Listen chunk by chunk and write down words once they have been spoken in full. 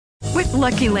With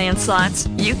Lucky Land Slots,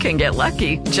 you can get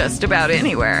lucky just about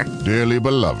anywhere. Dearly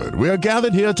beloved, we are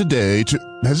gathered here today to...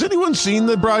 Has anyone seen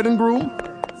the bride and groom?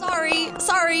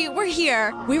 Sorry, we're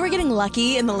here. We were getting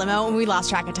lucky in the limo and we lost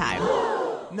track of time.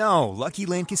 No, Lucky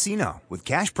Land Casino, with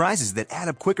cash prizes that add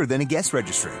up quicker than a guest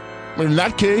registry. In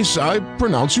that case, I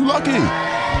pronounce you lucky.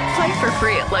 Play for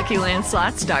free at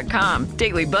LuckyLandSlots.com.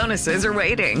 Daily bonuses are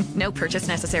waiting. No purchase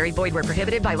necessary. Void where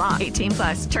prohibited by law.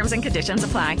 18+. Terms and conditions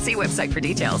apply. See website for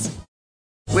details.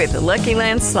 With Lucky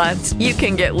Land Slots, you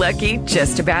can get lucky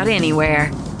just about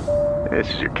anywhere.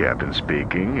 This is your captain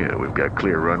speaking. We've got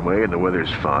clear runway and the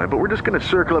weather's fine, but we're just going to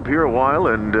circle up here a while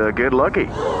and get lucky.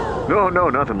 No,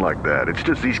 nothing like that. It's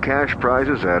just these cash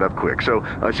prizes add up quick. So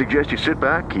I suggest you sit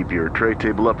back, keep your tray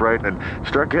table upright, and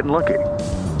start getting lucky.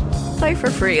 Play for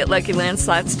free at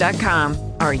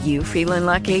LuckyLandSlots.com. Are you feeling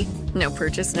lucky? No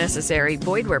purchase necessary.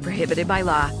 Void where prohibited by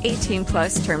law.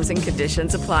 18+ terms and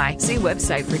conditions apply. See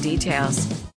website for details.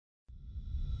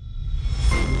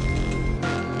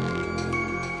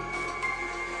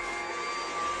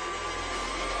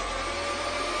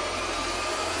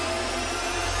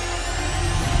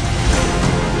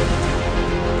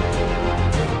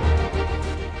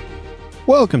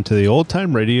 Welcome to the Old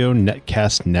Time Radio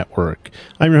Netcast Network.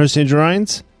 I'm your host, Andrew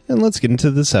Rines, and let's get into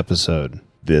this episode.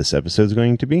 This episode is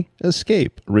going to be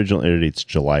Escape. Original air dates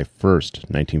July 1st,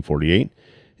 1948,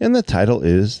 and the title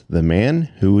is The Man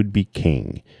Who Would Be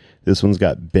King. This one's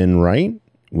got Ben Wright,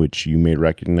 which you may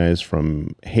recognize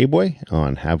from Hey Boy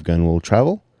on Have Gun Will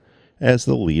Travel, as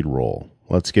the lead role.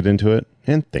 Let's get into it,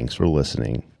 and thanks for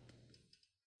listening.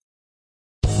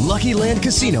 Lucky Land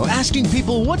Casino, asking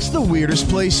people, what's the weirdest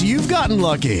place you've gotten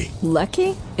lucky?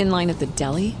 Lucky? In line at the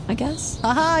deli, I guess?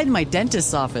 Aha, in my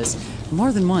dentist's office.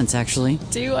 More than once, actually.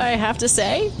 Do I have to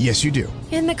say? Yes, you do.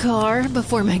 In the car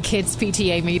before my kids'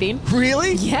 PTA meeting.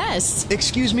 Really? Yes.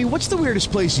 Excuse me, what's the weirdest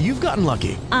place you've gotten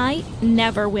lucky? I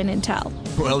never win and tell.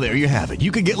 Well, there you have it.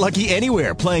 You can get lucky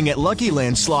anywhere, playing at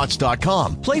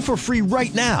LuckyLandSlots.com. Play for free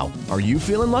right now. Are you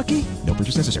feeling lucky? No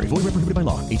purchase necessary. Void where prohibited by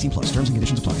law. 18+. Terms and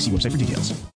conditions apply. See website for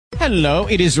details. Hello,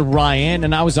 it is Ryan,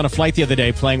 and I was on a flight the other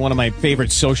day playing one of my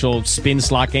favorite social spin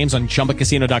slot games on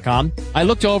ChumbaCasino.com. I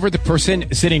looked over at the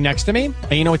person sitting next to me,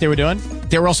 and you know what they were doing?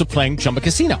 They were also playing Chumba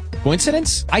Casino.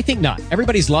 Coincidence? I think not.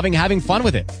 Everybody's loving having fun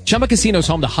with it. Chumba Casino is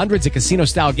home to hundreds of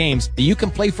casino-style games that you can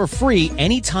play for free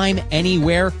anytime,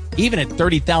 anywhere, even at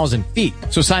 30,000 feet.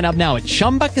 So sign up now at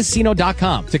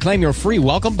ChumbaCasino.com to claim your free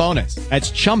welcome bonus.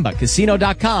 That's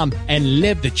ChumbaCasino.com and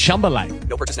live the Chumba life.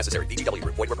 No purchase necessary. VGW.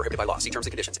 Void where prohibited by law. See terms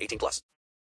and conditions. 18+.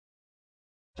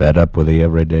 Fed up with the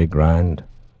everyday grind?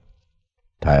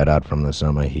 Tired out from the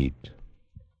summer heat?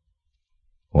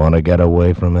 Want to get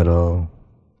away from it all?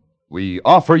 We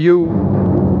offer you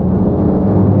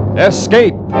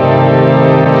Escape.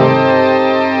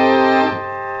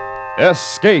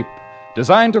 Escape,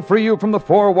 designed to free you from the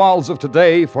four walls of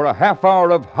today for a half hour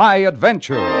of high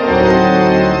adventure.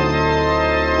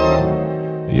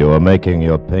 You are making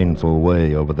your painful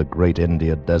way over the great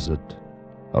India desert,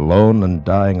 alone and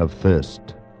dying of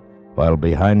thirst, while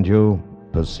behind you,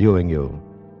 pursuing you,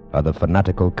 are the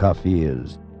fanatical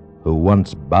Kafirs who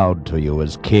once bowed to you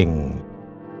as king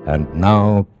and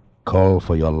now call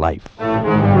for your life.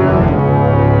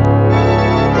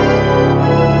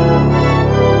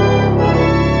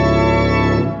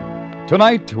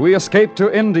 Tonight, we escape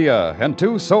to India and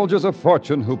two soldiers of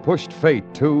fortune who pushed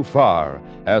fate too far,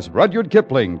 as Rudyard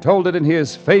Kipling told it in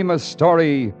his famous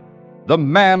story, The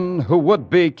Man Who Would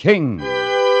Be King.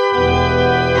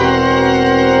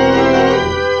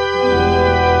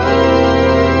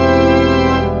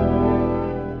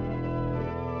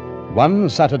 One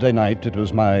Saturday night, it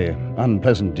was my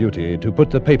unpleasant duty to put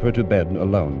the paper to bed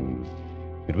alone.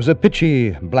 It was a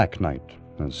pitchy black night,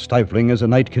 as stifling as a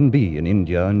night can be in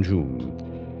India in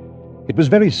June. It was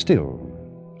very still,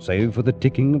 save for the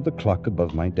ticking of the clock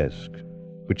above my desk,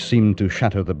 which seemed to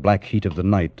shatter the black heat of the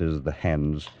night as the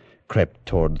hands crept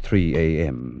toward 3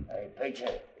 a.m.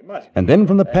 And then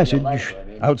from the passage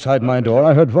outside my door,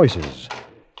 I heard voices.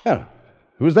 Well,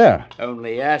 who's there?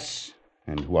 Only us.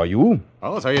 And who are you?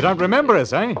 Oh, so you don't remember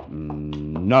us, eh?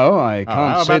 No, I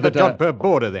can't say that... How about the Jodhpur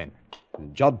border, then?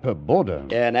 Jodhpur border?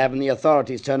 Yeah, and haven't the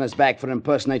authorities turned us back for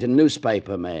impersonating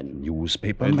newspapermen?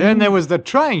 Newspapermen? And then there was the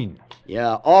train.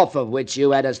 Yeah, off of which you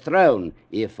had us thrown,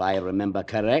 if I remember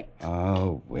correct.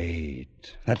 Oh,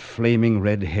 wait. That flaming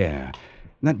red hair.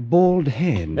 That bald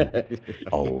head.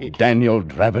 Oh, Daniel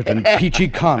Dravett and Peachy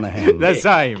Carnahan. The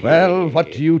same. Well,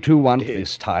 what do you two want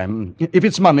this time? If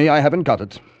it's money, I haven't got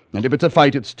it. And if it's a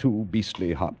fight, it's too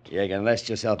beastly hot. You can rest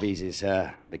yourself easy,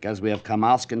 sir, because we have come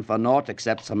asking for naught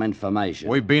except some information.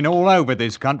 We've been all over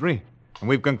this country. And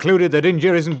we've concluded that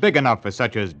India isn't big enough for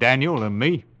such as Daniel and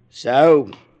me. So,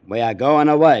 we are going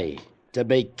away to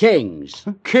be kings.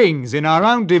 Kings in our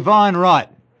own divine right.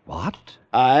 What?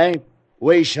 Aye,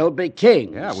 we shall be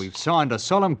kings. Yeah, we've signed a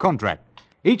solemn contract,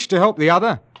 each to help the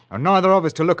other, and neither of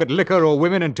us to look at liquor or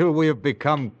women until we have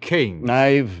become kings.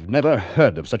 I've never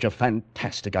heard of such a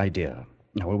fantastic idea.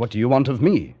 Now, well, what do you want of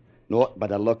me? Naught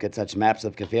but a look at such maps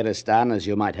of Kafiristan as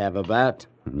you might have about.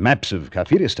 Maps of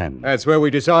Kafiristan? That's where we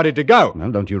decided to go.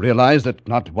 Well, don't you realize that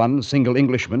not one single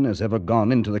Englishman has ever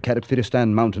gone into the Kafiristan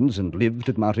mountains and lived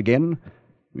to come out again?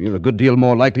 You're a good deal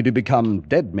more likely to become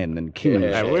dead men than kings.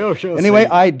 Anyway,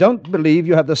 I don't believe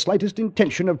you have the slightest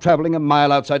intention of traveling a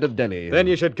mile outside of Delhi. Then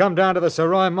you should come down to the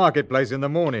Sarai marketplace in the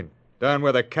morning, down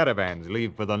where the caravans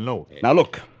leave for the north. Now,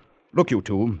 look, you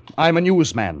two. I'm a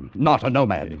newsman, not a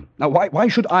nomad. Now, why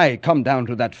should I come down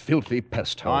to that filthy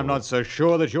pest hole? I'm not so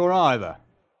sure that you're either.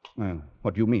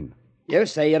 What do you mean? You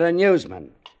say you're a newsman,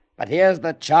 but here's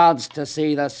the chance to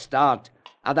see the start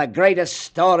of the greatest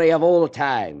story of all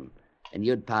time, and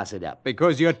you'd pass it up.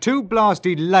 Because you're too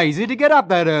blasted lazy to get up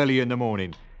that early in the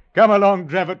morning. Come along,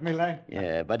 Drevitt, me lad.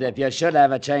 Yeah, but if you should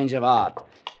have a change of heart,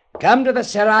 come to the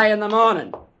Sarai in the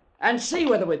morning and see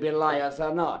whether we be liars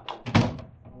or not.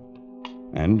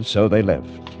 And so they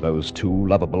left, those two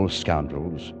lovable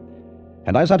scoundrels.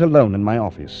 And I sat alone in my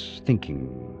office,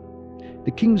 thinking.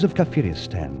 The kings of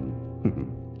Kafiristan.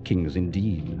 Kings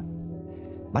indeed.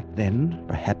 But then,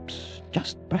 perhaps,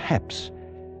 just perhaps,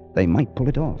 they might pull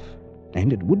it off.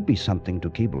 And it would be something to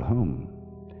cable home.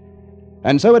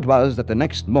 And so it was that the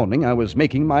next morning I was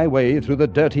making my way through the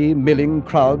dirty, milling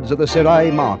crowds of the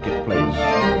Sarai marketplace.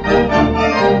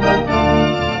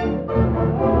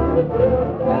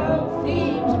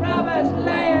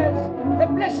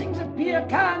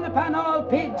 Khan upon all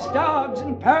pigs, dogs,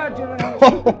 and perjurers.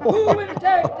 Who will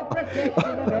take the protection of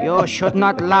Allah? You should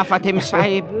not laugh at him,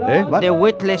 Sahib. What? The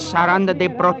witless are under the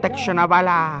protection of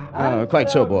Allah. Quite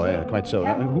so, boy, quite so.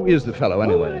 Who is the fellow,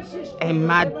 anyway? A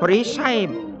mad priest,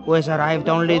 Sahib, who has arrived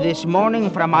only this morning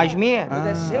from Ajmer.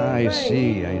 I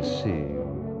see.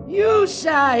 You,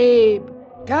 Sahib,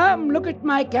 come look at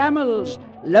my camels,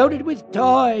 loaded with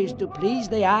toys to please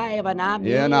the eye of an army.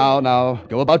 Yeah, now,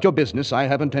 go about your business. I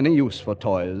haven't any use for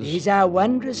toys. These are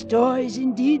wondrous toys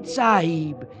indeed,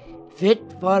 Sahib, fit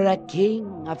for a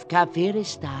king of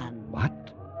Kafiristan. What?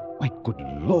 My good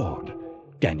Lord,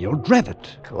 Daniel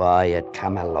Drevitt. Quiet,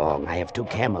 come along. I have two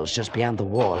camels just beyond the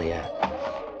wall here.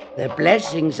 The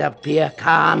blessings of Pir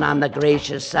Khan on the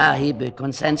gracious Sahib who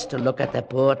consents to look at the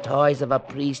poor toys of a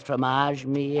priest from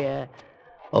Ajmer.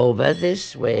 Over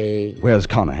this way. Where's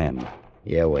Carnahan?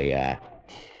 Here we are.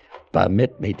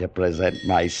 Permit me to present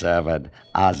my servant,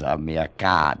 Azamir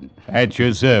Khan. At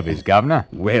your service, Governor.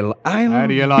 Well, How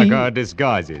do you like our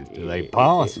disguises? Do they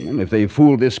pass? If they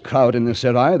fool this crowd in the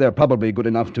Sarai, they're probably good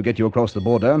enough to get you across the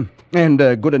border, and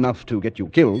good enough to get you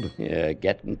killed. Yeah,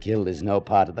 getting killed is no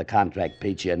part of the contract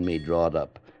Peachy and me drawed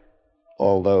up.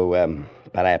 Although,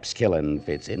 perhaps killing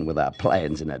fits in with our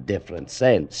plans in a different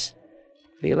sense.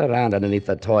 Feel around underneath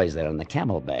the toys there in the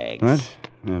camel bags. What?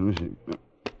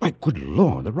 My good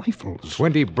Lord, the rifles.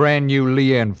 20 brand new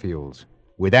Lee Enfields,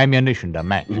 with ammunition to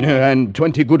match. And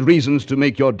 20 good reasons to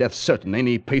make your death certain.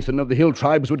 Any Pathan of the hill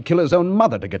tribes would kill his own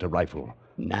mother to get a rifle.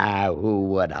 Now, who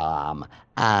would harm?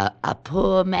 A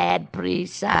poor mad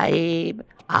priest, Sahib.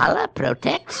 Allah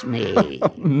protects me.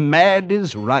 Mad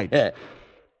is right.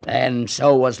 And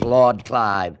so was Lord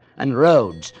Clive, and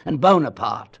Rhodes, and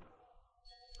Bonaparte.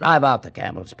 Drive out the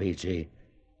camels, Peachy.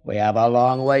 We have a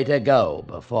long way to go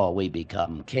before we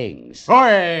become kings.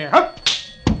 Oi, up!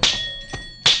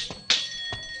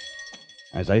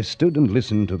 As I stood and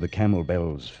listened to the camel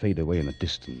bells fade away in the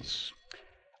distance,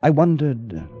 I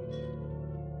wondered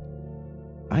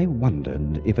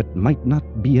if it might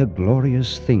not be a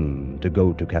glorious thing to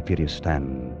go to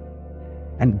Kafiristan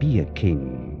and be a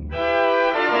king.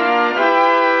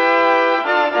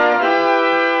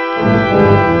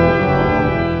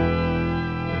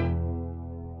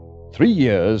 3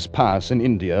 years pass in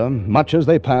India, much as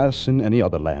they pass in any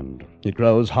other land. It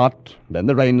grows hot, then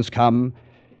the rains come,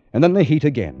 and then the heat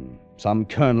again. Some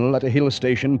colonel at a hill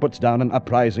station puts down an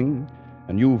uprising.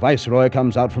 A new viceroy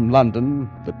comes out from London.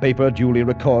 The paper duly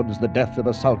records the death of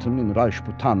a sultan in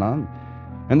Rajputana,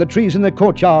 and the trees in the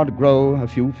courtyard grow a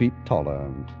few feet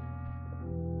taller.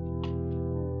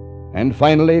 And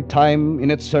finally, time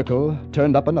in its circle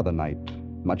turned up another night,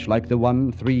 much like the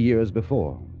one 3 years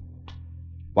before.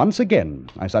 Once again,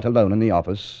 I sat alone in the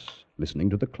office, listening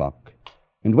to the clock,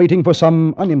 and waiting for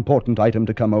some unimportant item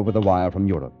to come over the wire from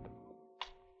Europe.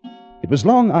 It was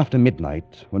long after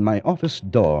midnight when my office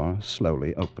door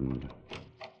slowly opened.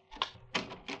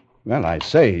 Well, I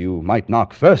say, you might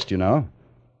knock first, you know.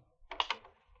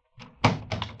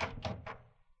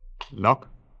 Knock?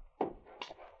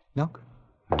 Knock?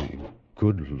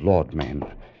 Good Lord, man.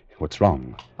 What's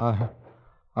wrong?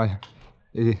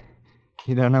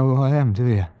 You don't know who I am, do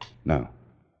you? No.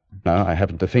 No, I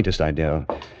haven't the faintest idea.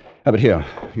 But here,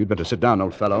 you'd better sit down,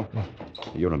 old fellow.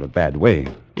 You're in a bad way.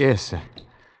 Yes, sir.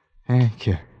 Thank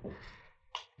you.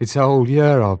 It's a whole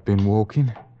year I've been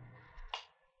walking.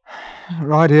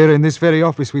 Right here in this very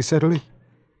office we settled it.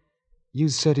 You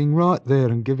sitting right there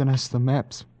and giving us the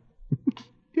maps.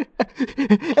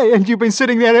 And you've been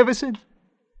sitting there ever since?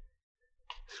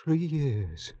 3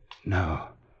 years. No.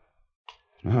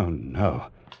 No.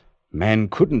 Man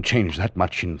couldn't change that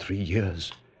much in 3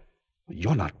 years.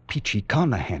 You're not Peachy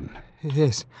Carnahan.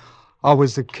 Yes, I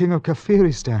was the king of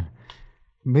Kafiristan.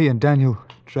 Me and Daniel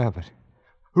Dravot.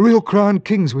 Real crown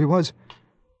kings we was.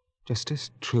 Just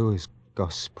as true as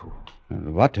gospel.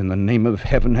 And what in the name of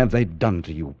heaven have they done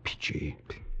to you, Peachy?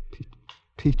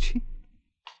 Peachy?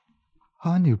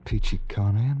 I knew Peachy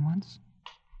Carnahan once.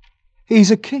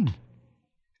 He's a king.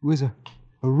 With a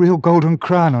real golden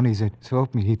crown on his head. So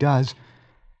help me, he does.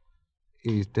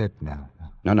 He's dead now.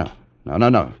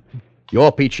 No.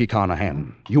 You're Peachy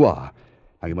Carnahan. You are.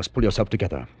 Now you must pull yourself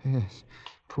together. Yes,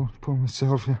 pull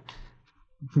myself.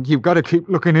 You've got to keep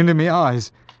looking into me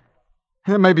eyes.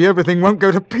 Maybe everything won't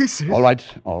go to pieces. All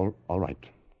right.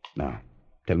 Now,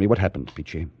 tell me what happened,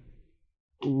 Peachy.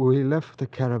 We left the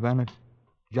caravan at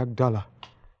Jagdala,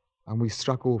 and we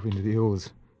struck off into the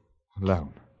hills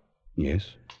alone.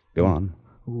 Yes, go on.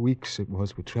 Weeks it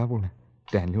was we travelled,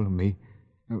 Daniel and me.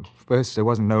 First there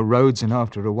wasn't no roads, and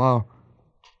after a while,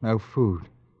 no food.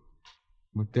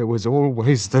 But there was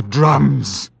always the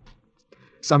drums.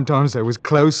 Sometimes they was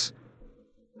close,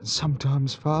 and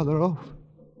sometimes farther off.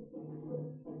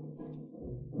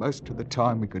 Most of the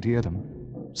time we could hear them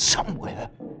somewhere.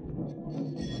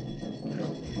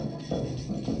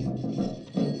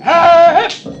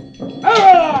 Move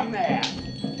along there!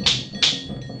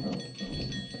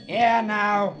 Here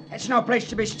now, it's no place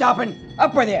to be stopping.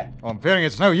 Up with you. I'm fearing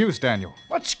it's no use, Daniel.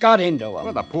 What's got into them?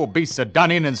 Well, the poor beasts are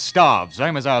done in and starved,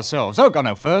 same as ourselves. They'll go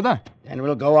no further. Then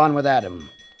we'll go on without them.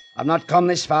 I've not come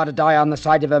this far to die on the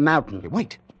side of a mountain. Hey,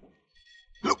 wait.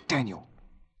 Look, Daniel.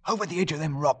 Over the edge of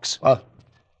them rocks. What?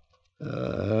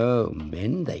 Oh,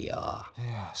 men they are.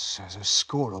 Yes, there's a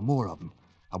score or more of them.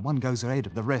 And one goes ahead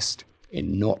of the rest.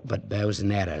 In naught but bows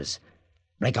and arrows.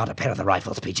 Break out a pair of the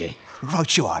rifles, PG.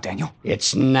 Right you are, Daniel.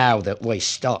 It's now that we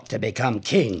start to become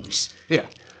kings. Here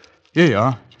you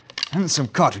are. And some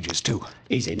cartridges, too.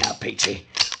 Easy now, Peachy.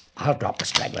 I'll drop the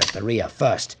straggler at the rear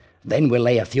first. Then we'll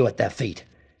lay a few at their feet.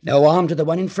 No harm to the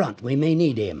one in front. We may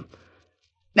need him.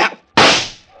 Now!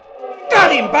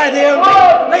 Got him by the old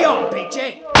leg! Lay on,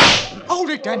 Peachy!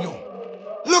 Hold it, Daniel!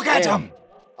 Look at him!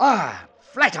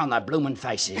 Flat on their bloomin'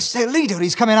 faces. It's their leader.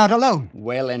 He's coming out alone.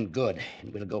 Well and good.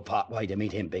 And we'll go part way to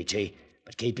meet him, Peachy.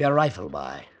 But keep your rifle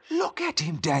by. Look at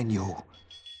him, Daniel.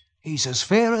 He's as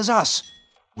fair as us,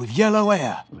 with yellow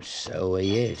hair. So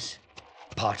he is.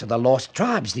 Part of the lost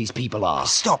tribes, these people are.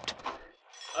 Stopped.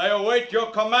 I await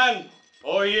your command,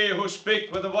 O ye who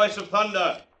speak with the voice of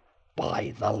thunder.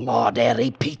 By the Lord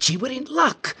Harry, Peachy, we're in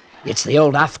luck. It's the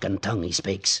old Afghan tongue he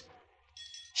speaks.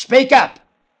 Speak up.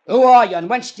 Who are you and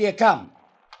whence do you come?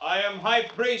 I am High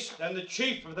Priest and the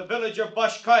chief of the village of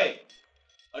Bashkai.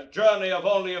 A journey of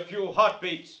only a few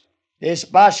heartbeats. This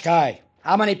Bashkai,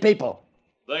 how many people?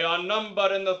 They are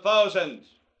numbered in the thousands.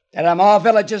 There are more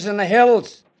villages in the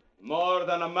hills. More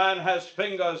than a man has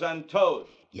fingers and toes.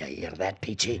 You hear that,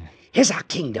 Peachy? Here's our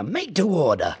kingdom made to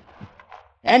order.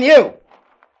 And you're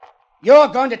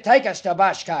going to take us to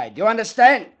Bashkai, do you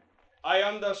understand? I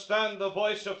understand the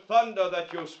voice of thunder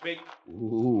that you speak.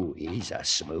 Ooh, he's a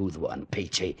smooth one,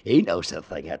 Peachy. He knows a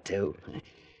thing or two.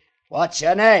 What's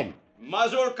your name?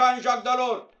 Mazur Khan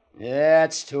Jagdalur.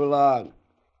 That's too long.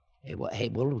 Hey, what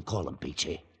will we call him,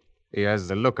 Peachy? He has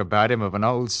the look about him of an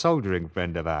old soldiering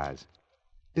friend of ours.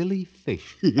 Billy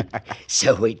Fish.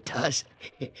 So he does.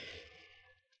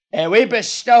 We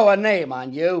bestow a name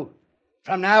on you.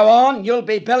 From now on, you'll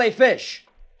be Billy Fish.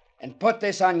 And put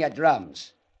this on your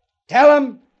drums. Tell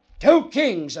them 2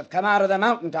 kings have come out of the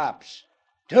mountaintops.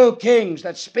 2 kings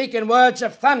that speak in words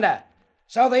of thunder,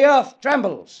 so the earth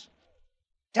trembles.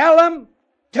 Tell them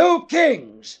 2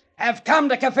 kings have come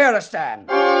to Kafiristan.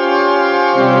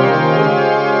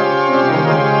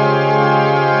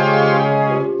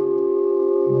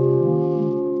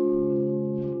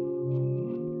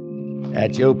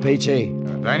 That you, Peachy?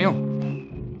 Daniel?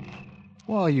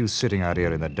 Why are you sitting out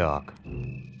here in the dark?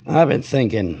 I've been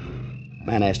thinking.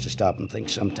 Man has to stop and think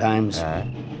sometimes.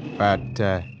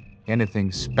 But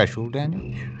Anything special,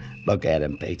 Daniel? Look at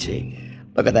him, Peachy.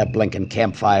 Look at that blinking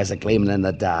campfires gleaming in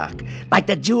the dark, like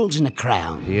the jewels in a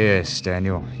crown. Yes,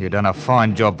 Daniel. You've done a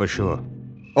fine job for sure.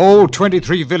 All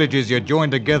 23 villages you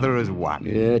joined together as one.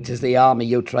 Yeah, 'tis the army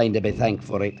you trained to be thanked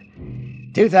for it.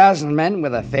 2,000 men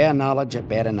with a fair knowledge of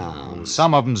bearing arms.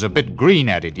 Some of them's a bit green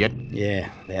at it yet. Yeah,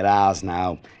 they're ours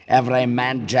now. Every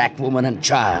man, jack, woman, and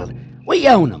child. We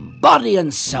own 'em, body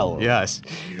and soul. Yes.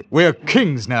 We're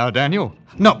kings now, Daniel.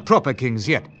 Not proper kings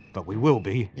yet, but we will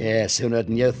be. Yeah, sooner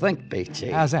than you think,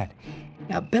 Peachy. How's that?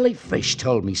 Now, Billy Fish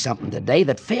told me something today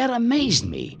that fair amazed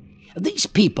me. These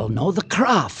people know the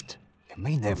craft. You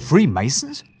mean they're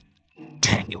Freemasons?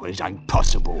 Daniel, it ain't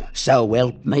possible. So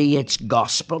help me, it's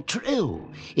gospel true.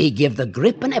 He give the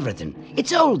grip and everything.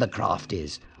 It's old, the craft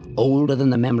is. Older than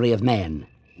the memory of man.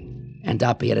 And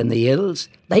up here in the hills,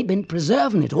 they've been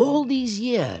preserving it all these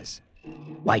years.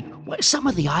 Why, some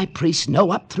of the high priests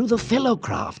know up through the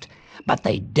philocraft, but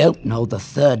they don't know the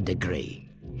third degree.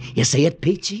 You see it,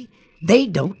 Peachy? They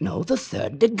don't know the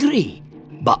third degree,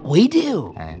 but we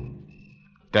do.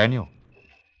 Daniel,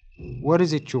 what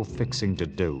is it you're fixing to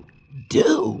do?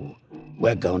 Do?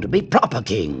 We're going to be proper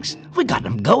kings. We got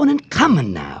 'em going and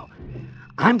coming now.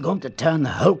 I'm going to turn the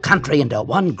whole country into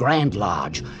one grand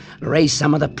lodge, raise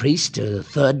some of the priests to the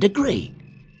third degree.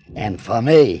 And for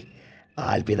me,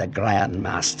 I'll be the Grand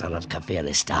Master of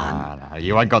Kafiristan. No,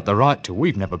 you ain't got the right to.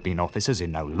 We've never been officers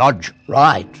in no lodge.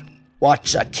 Right.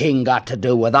 What's a king got to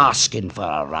do with asking for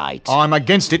a right? I'm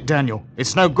against it, Daniel.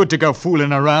 It's no good to go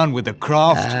fooling around with the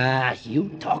craft. You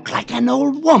talk like an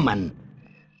old woman.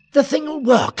 The thing'll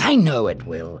work, I know it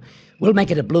will. We'll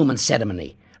make it a bloomin'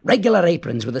 ceremony. Regular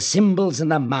aprons with the symbols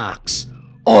and the marks.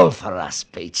 All for us,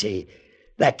 Peachy.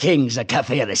 The kings of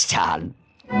Kafiristan.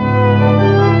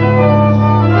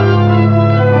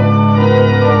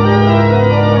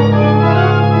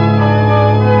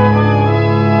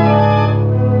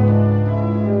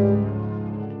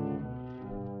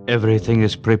 Everything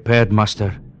is prepared,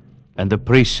 Master, and the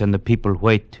priests and the people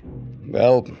wait.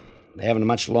 Well, they haven't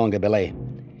much longer, Billy.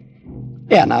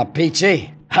 Yeah, now,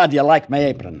 Peachy, how do you like my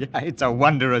apron? Yeah, it's a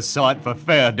wondrous sight for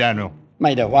fair, Daniel.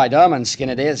 Made of white almond skin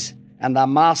it is, and the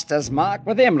master's mark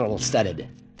with emerald studded.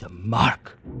 The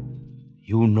mark?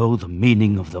 You know the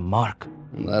meaning of the mark?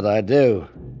 That I do.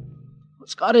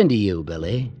 What's got into you,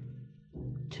 Billy?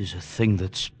 'Tis a thing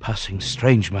that's passing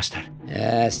strange, Master.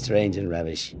 Yeah, strange and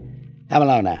rubbish. Come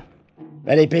along now.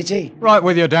 Ready, Peachy? Right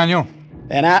with you, Daniel.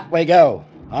 Then out we go,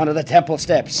 onto the temple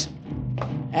steps.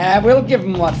 We'll give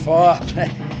 'em what for.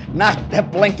 Knock the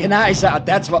blinking eyes out,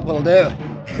 that's what we'll do.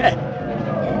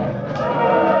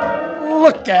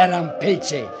 Look at 'em,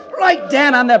 Peachy. Right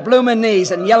down on their bloomin'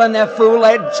 knees and yelling their fool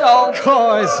heads all.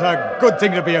 Oh, it's a good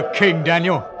thing to be a king,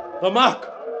 Daniel. The mark!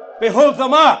 Behold the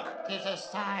mark! 'Tis a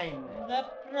sign. The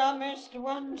promised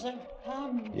ones have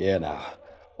come. Yeah, now.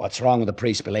 What's wrong with the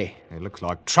priest, Billy? It looks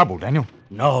like trouble, Daniel.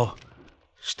 No.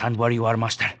 Stand where you are,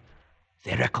 Master.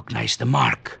 They recognize the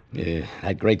mark. Yeah,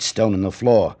 that great stone in the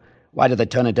floor. Why did they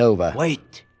turn it over?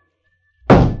 Wait.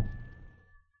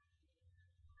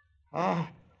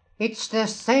 It's the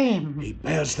same. He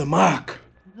bears the mark.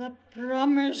 The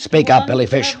promised Speak up, Billy ones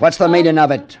Fish. have What's the meaning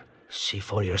of it? See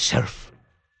for yourself.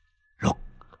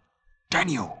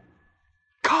 Daniel.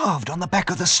 Carved on the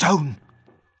back of the stone.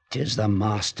 'Tis the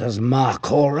master's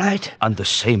mark, all right. And the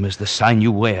same as the sign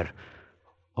you wear.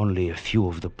 Only a few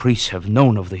of the priests have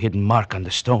known of the hidden mark on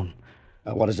the stone.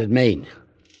 What does it mean?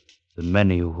 The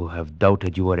many who have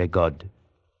doubted you are a god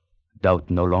doubt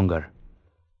no longer.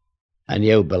 And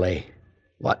you, Billy,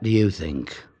 what do you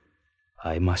think?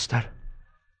 I, Master?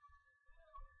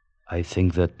 I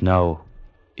think that now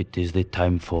it is the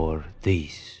time for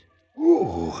these.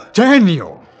 Ooh,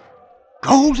 Daniel!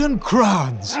 Golden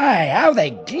crowns! Aye, how they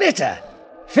glitter!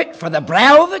 Fit for the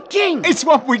brow of a king! It's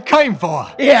what we came for!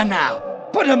 Here now,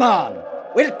 put 'em on!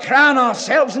 We'll crown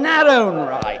ourselves in our own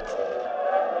right!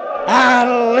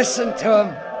 Listen to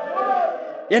 'em!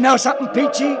 You know something,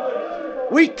 Peachy?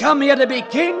 We come here to be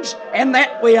kings, and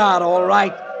that we are, all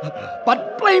right.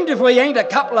 But blamed if we ain't a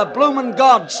couple of bloomin'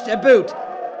 gods to boot,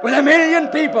 with 1,000,000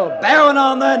 people bowing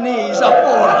on their knees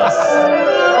afore us!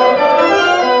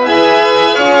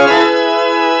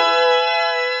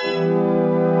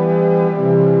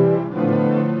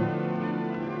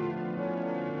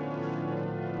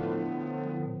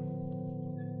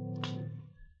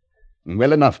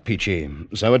 Well enough, Peachy.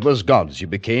 So it was gods you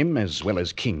became as well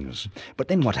as kings. But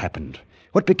then what happened?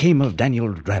 What became of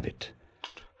Daniel Dravitt?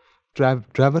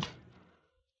 Dravitt?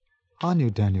 I knew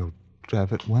Daniel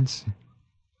Dravitt once.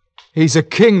 He's a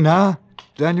king now,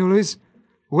 Daniel is.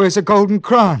 Wears a golden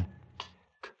crown.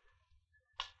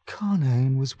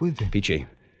 Carnahan was with him. Peachy,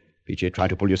 Peachy, try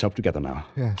to pull yourself together now.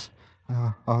 Yes,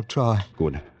 I'll try.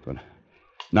 Good.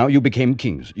 Now you became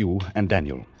kings, you and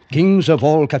Daniel. Kings of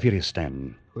all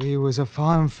Kafiristan. He was a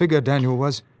fine figure, Daniel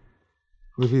was.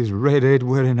 With his red head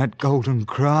wearing that golden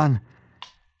crown.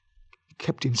 He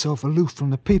kept himself aloof from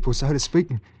the people, so to speak.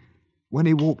 When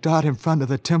he walked out in front of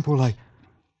the temple, they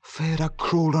fair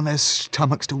crawled on their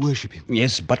stomachs to worship him.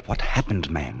 Yes, but what happened,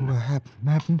 man? What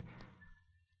happened?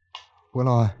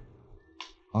 Well,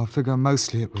 I figure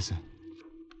mostly it was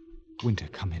winter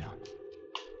coming on.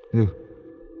 The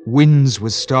winds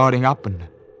was starting up and the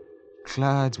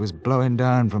clouds was blowing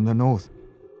down from the north.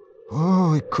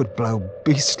 Oh, it could blow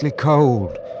beastly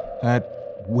cold, that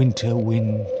winter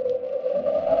wind.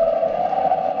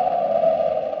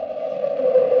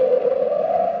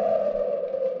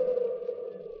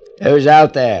 Who's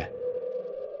out there?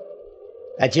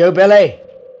 That you, Billy?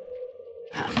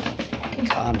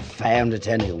 Confound it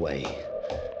anyway.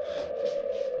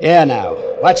 Here now,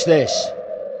 watch this.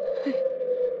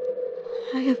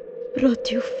 I have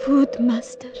brought you food,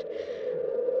 Master.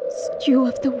 Stew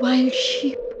of the wild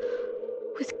sheep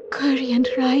with curry and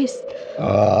rice.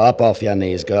 Oh, up off your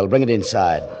knees, girl. Bring it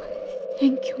inside.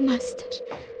 Thank you, Master.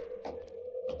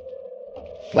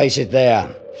 Place it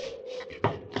there.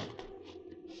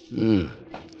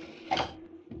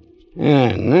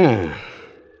 Now.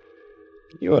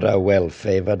 You're a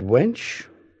well-favored wench.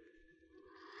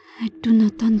 I do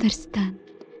not understand.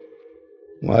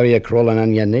 Why are you crawling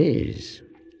on your knees?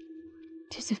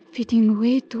 'Tis a fitting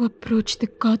way to approach the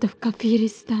god of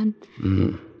Kafiristan.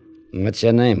 What's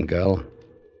your name, girl?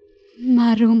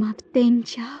 Marum of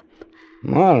Denjab.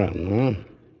 Marum, huh?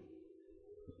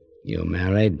 You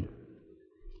married?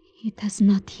 It has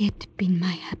not yet been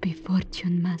my happy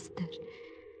fortune, Master.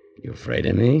 You afraid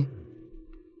of me?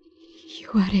 You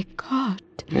are a god.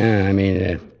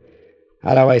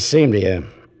 How do I seem to you?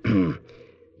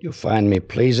 You find me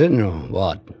pleasing or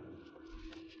what?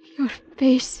 Your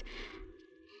face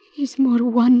is more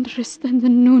wondrous than the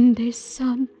noonday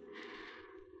sun.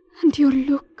 And your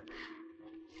look,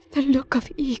 the look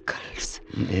of eagles.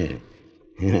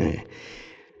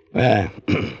 Well,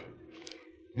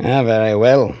 very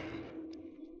well.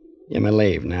 You may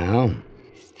leave now.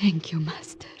 Thank you,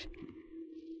 Master.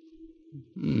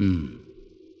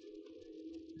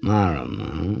 Marum,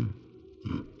 huh?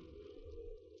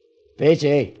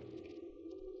 Peachy!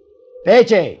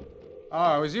 Peachy!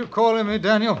 Oh, was you calling me,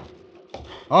 Daniel?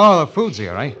 Oh, the food's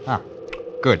here, eh?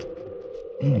 Good.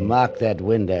 Mark that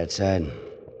wind outside.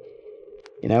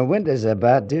 You know, winter's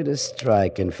about due to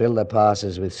strike and fill the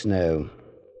passes with snow.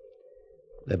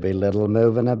 There'll be little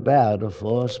moving about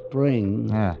before spring.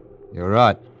 Yeah, you're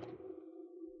right.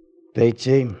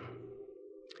 Peachy,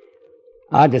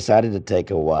 I decided to take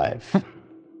a wife.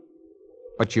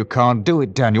 But you can't do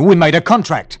it, Daniel. We made a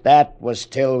contract. That was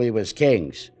till we was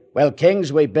kings. Well,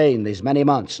 kings we've been these many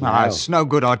months now. It's no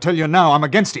good. I tell you now, I'm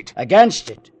against it. Against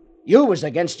it? You was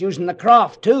against using the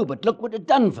craft, too, but look what it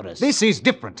done for us. This is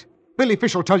different. Billy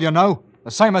Fish will tell you no,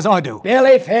 the same as I do.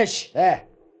 Billy Fish? There.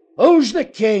 Who's the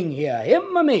king here,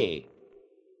 him or me?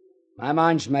 My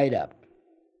mind's made up.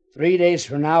 3 days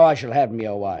from now, I shall have me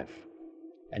a wife.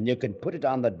 And you can put it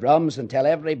on the drums and tell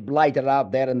every blighter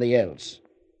out there in the hills.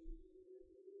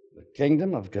 The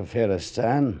kingdom of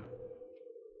Kafiristan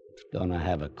is gonna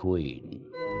have a queen.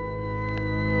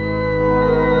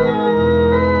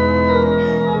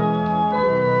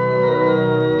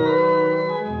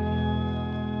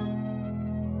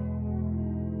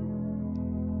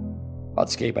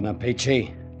 What's keeping her,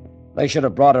 Peachy? They should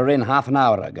have brought her in half an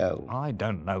hour ago. I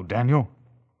don't know, Daniel.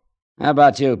 How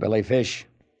about you, Billy Fish?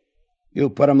 You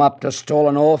put 'em up to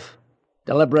stolen oath?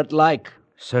 Deliberate like?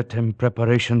 Certain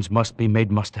preparations must be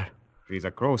made, Master. She's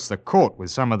across the court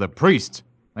with some of the priests.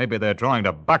 Maybe they're trying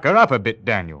to buck her up a bit,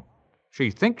 Daniel.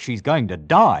 She thinks she's going to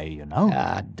die, you know.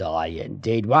 Die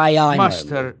indeed. Why, I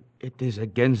Master, it is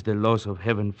against the laws of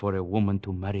heaven for a woman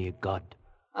to marry a god.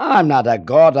 I'm not a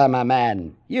god, I'm a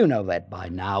man. You know that by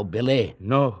now, Billy.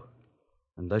 No,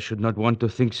 and I should not want to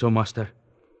think so, Master.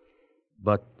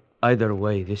 But either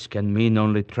way, this can mean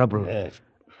only trouble.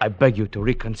 I beg you to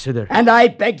reconsider. And I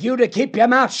beg you to keep your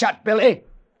mouth shut, Billy.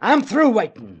 I'm through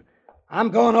waiting. I'm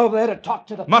going over there to talk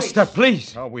to the Master, priest.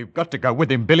 please. Oh, we've got to go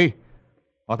with him, Billy.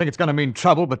 I think it's going to mean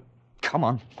trouble, but come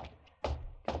on.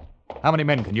 How many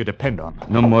men can you depend on?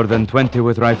 No more than 20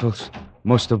 with rifles.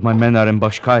 Most of my men are in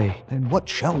Bashkai. Then what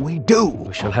shall we do?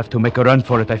 We shall have to make a run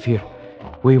for it, I fear.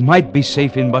 We might be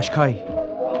safe in Bashkai.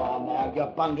 Come on now,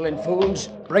 you bungling fools.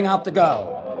 Bring out the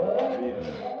girl.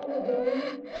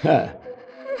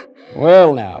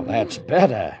 Well, now, that's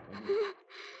better.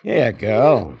 Here,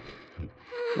 girl.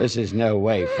 This is no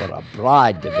way for a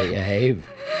bride to behave.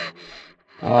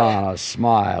 Oh,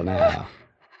 smile now.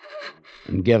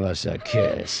 And give us a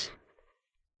kiss.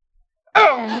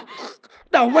 Oh,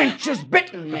 the wench has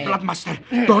bitten me. Blood, master.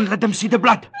 Don't let them see the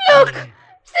blood. Look!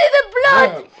 See the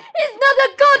blood! He's not a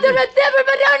god or a devil,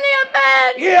 but only a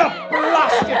man! Here,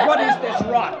 blast it! What is this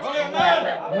rot?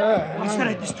 Master,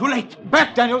 it is too late.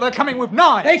 Back, Daniel. They're coming with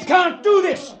knives. They can't do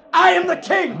this. I am the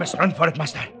king. We must run for it,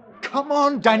 master. Come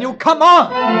on, Daniel. Come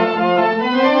on.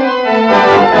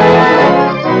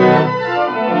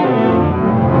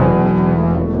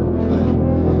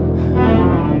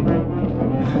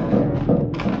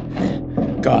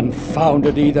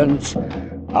 Confounded heathens.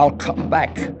 I'll come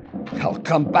back. I'll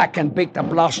come back and beat the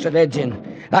blasted heads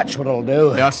in. That's what I'll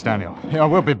do. Yes, Daniel. Yeah,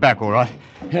 we'll be back, all right.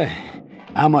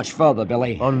 How much further,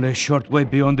 Billy? Only a short way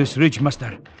beyond this ridge,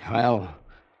 master. Well,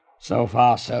 so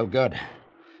far, so good.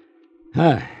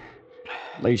 At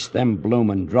least them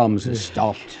bloomin' drums has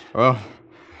stopped. Well,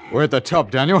 we're at the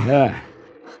top, Daniel. Yeah.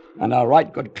 And a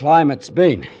right good climb it's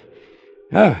been.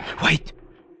 Wait.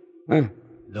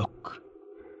 Look.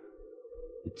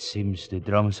 It seems the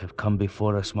drums have come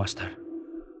before us, master.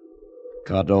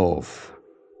 Cut off.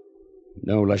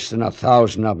 No less than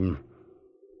 1,000 of them.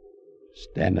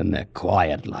 Standing there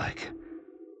quiet like,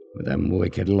 with them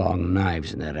wicked long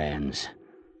knives in their hands.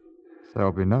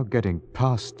 There'll be no getting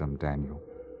past them, Daniel.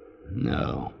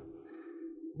 No.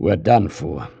 We're done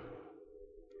for.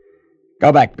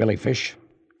 Go back, Billy Fish.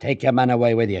 Take your men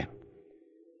away with you.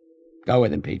 Go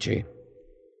with him, Peachy.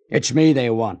 It's me they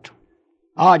want.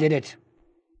 I did it.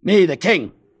 Me, the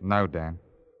king. No, Dan.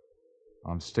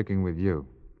 I'm sticking with you.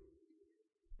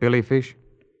 Billy Fish,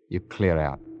 you clear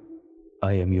out.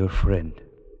 I am your friend.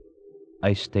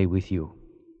 I stay with you.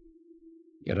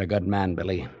 You're a good man,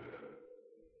 Billy.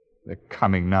 They're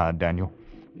coming now, Daniel.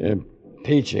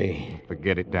 Peachy.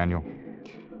 Forget it, Daniel.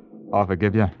 I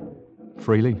forgive you.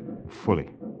 Freely, fully.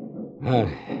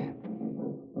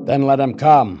 Then let them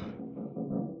come.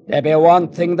 There be one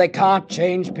thing they can't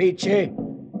change, Peachy.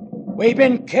 We've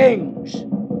been kings.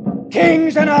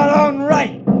 Kings in our own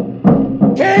right.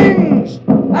 Kings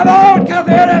of old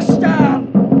Kafiristan.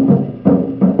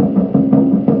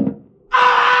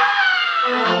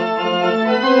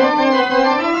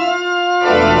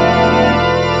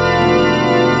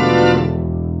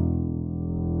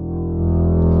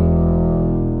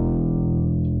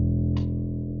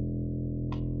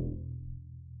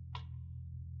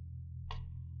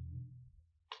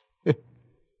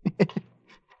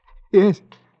 Yes.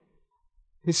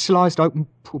 It sliced open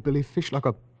poor Billy Fish like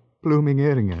a blooming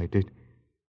herring, I did.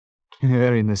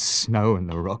 There in the snow and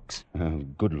the rocks.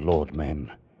 Good Lord, man.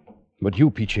 But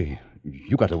you, Peachy,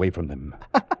 you got away from them.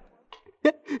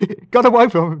 Got away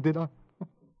from him, did I?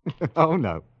 Oh,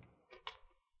 no.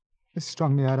 They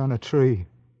strung me out on a tree.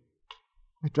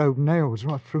 They drove nails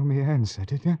right through my hands, they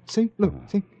did, yeah? See? Look,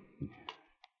 see?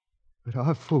 But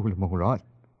I fooled them all right.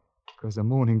 Because the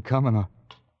morning come and I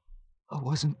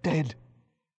wasn't dead.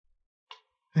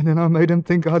 And then I made them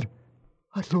think I'd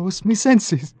lost me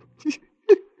senses.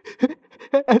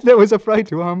 And they was afraid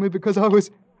to harm me because I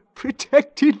was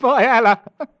protected by Allah.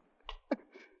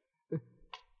 They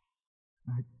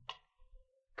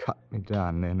cut me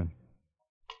down then, and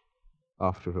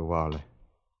after a while they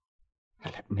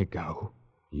let me go.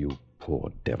 You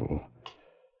poor devil.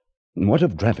 And what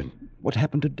of Draven? What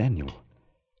happened to Daniel?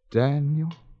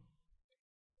 Daniel?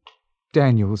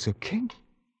 Daniel's a king.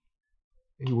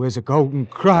 He wears a golden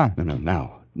crown.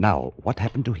 No, now, what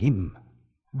happened to him?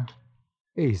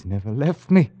 He's never left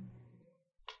me.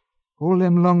 All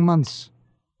them long months.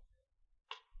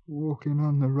 Walking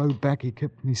on the road back, he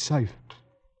kept me safe.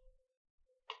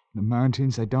 The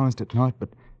mountains, they danced at night,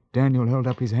 but Daniel held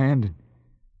up his hand, and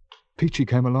Peachy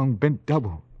came along bent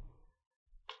double.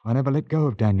 I never let go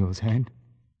of Daniel's hand.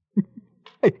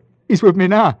 Hey, he's with me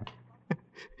now.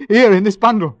 Here in this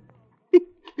bundle.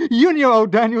 You knew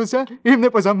old Daniel, sir. Him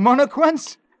that was a monarch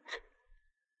once.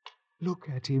 Look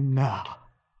at him now.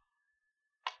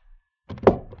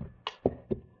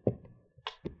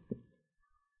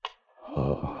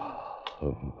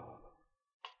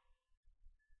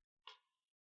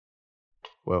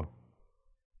 Well,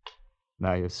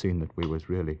 now you've seen that we was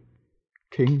really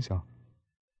kings, I'll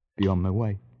be on my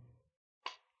way.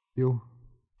 You'll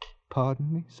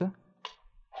pardon me, sir?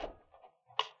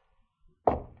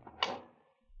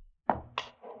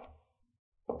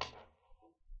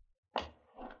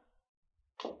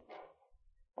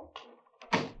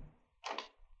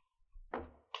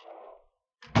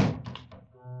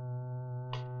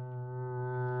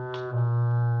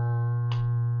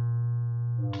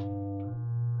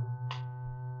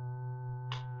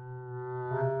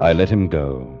 I let him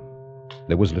go.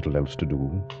 There was little else to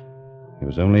do. He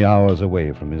was only hours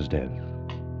away from his death.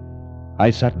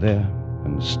 I sat there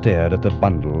and stared at the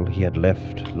bundle he had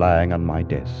left lying on my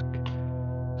desk.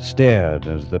 Stared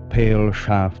as the pale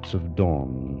shafts of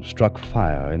dawn struck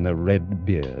fire in the red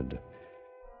beard.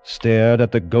 Stared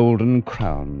at the golden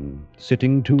crown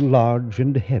sitting too large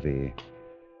and heavy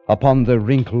upon the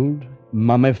wrinkled,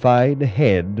 mummified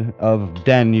head of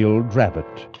Daniel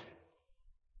Dravot,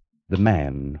 the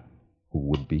man who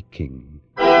would be king.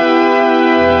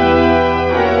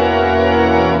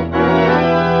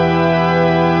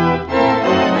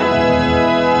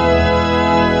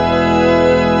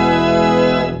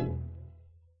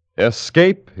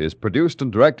 Escape is produced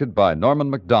and directed by Norman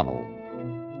MacDonald.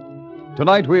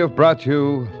 Tonight we have brought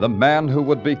you The Man Who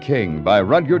Would Be King by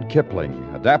Rudyard Kipling,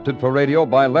 adapted for radio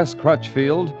by Les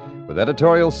Crutchfield, with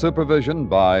editorial supervision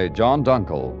by John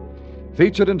Dunkel.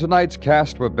 Featured in tonight's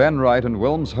cast were Ben Wright and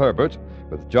Wilms Herbert,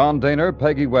 with John Daner,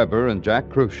 Peggy Weber, and Jack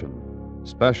Crucian.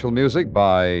 Special music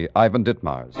by Ivan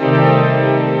Ditmars.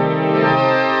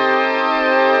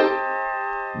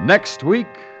 Next week...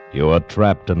 You are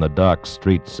trapped in the dark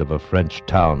streets of a French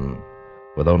town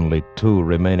with only 2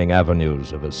 remaining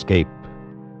avenues of escape.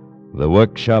 The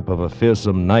workshop of a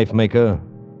fearsome knife maker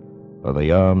or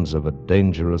the arms of a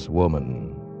dangerous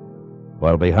woman.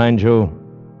 While behind you,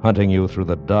 hunting you through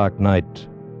the dark night,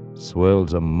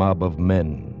 swirls a mob of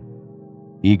men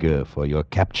eager for your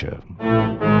capture.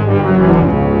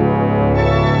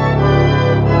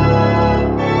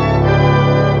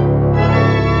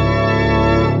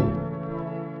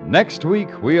 Next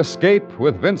week, we escape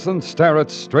with Vincent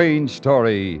Starrett's strange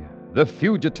story, The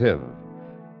Fugitive.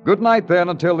 Good night, then,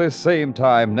 until this same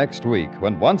time next week,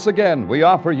 when once again we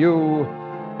offer you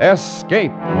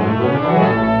Escape.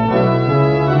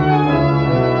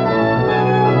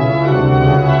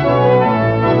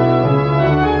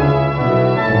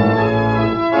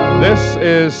 This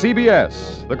is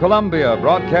CBS, the Columbia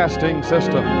Broadcasting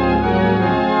System.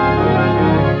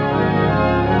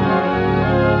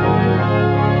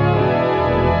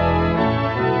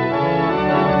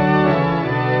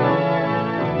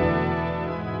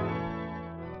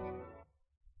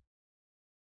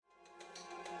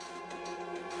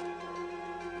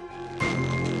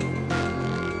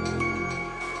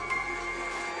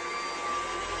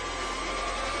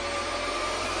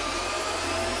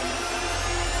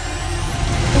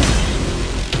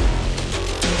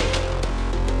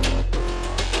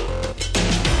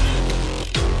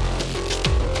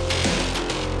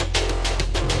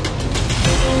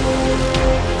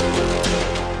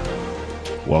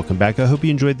 Welcome back. I hope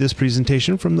you enjoyed this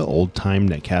presentation from the Old Time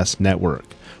Netcast Network.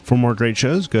 For more great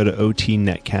shows, go to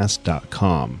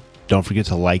otnetcast.com. Don't forget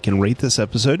to like and rate this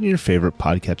episode in your favorite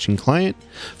podcatching client.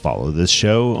 Follow this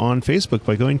show on Facebook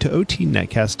by going to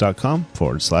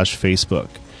otnetcast.com/Facebook.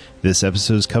 This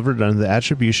episode is covered under the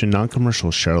Attribution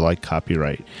Non-Commercial Share-alike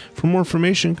copyright. For more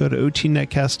information, go to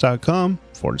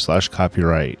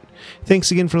otnetcast.com/copyright.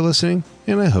 Thanks again for listening,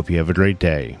 and I hope you have a great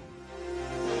day.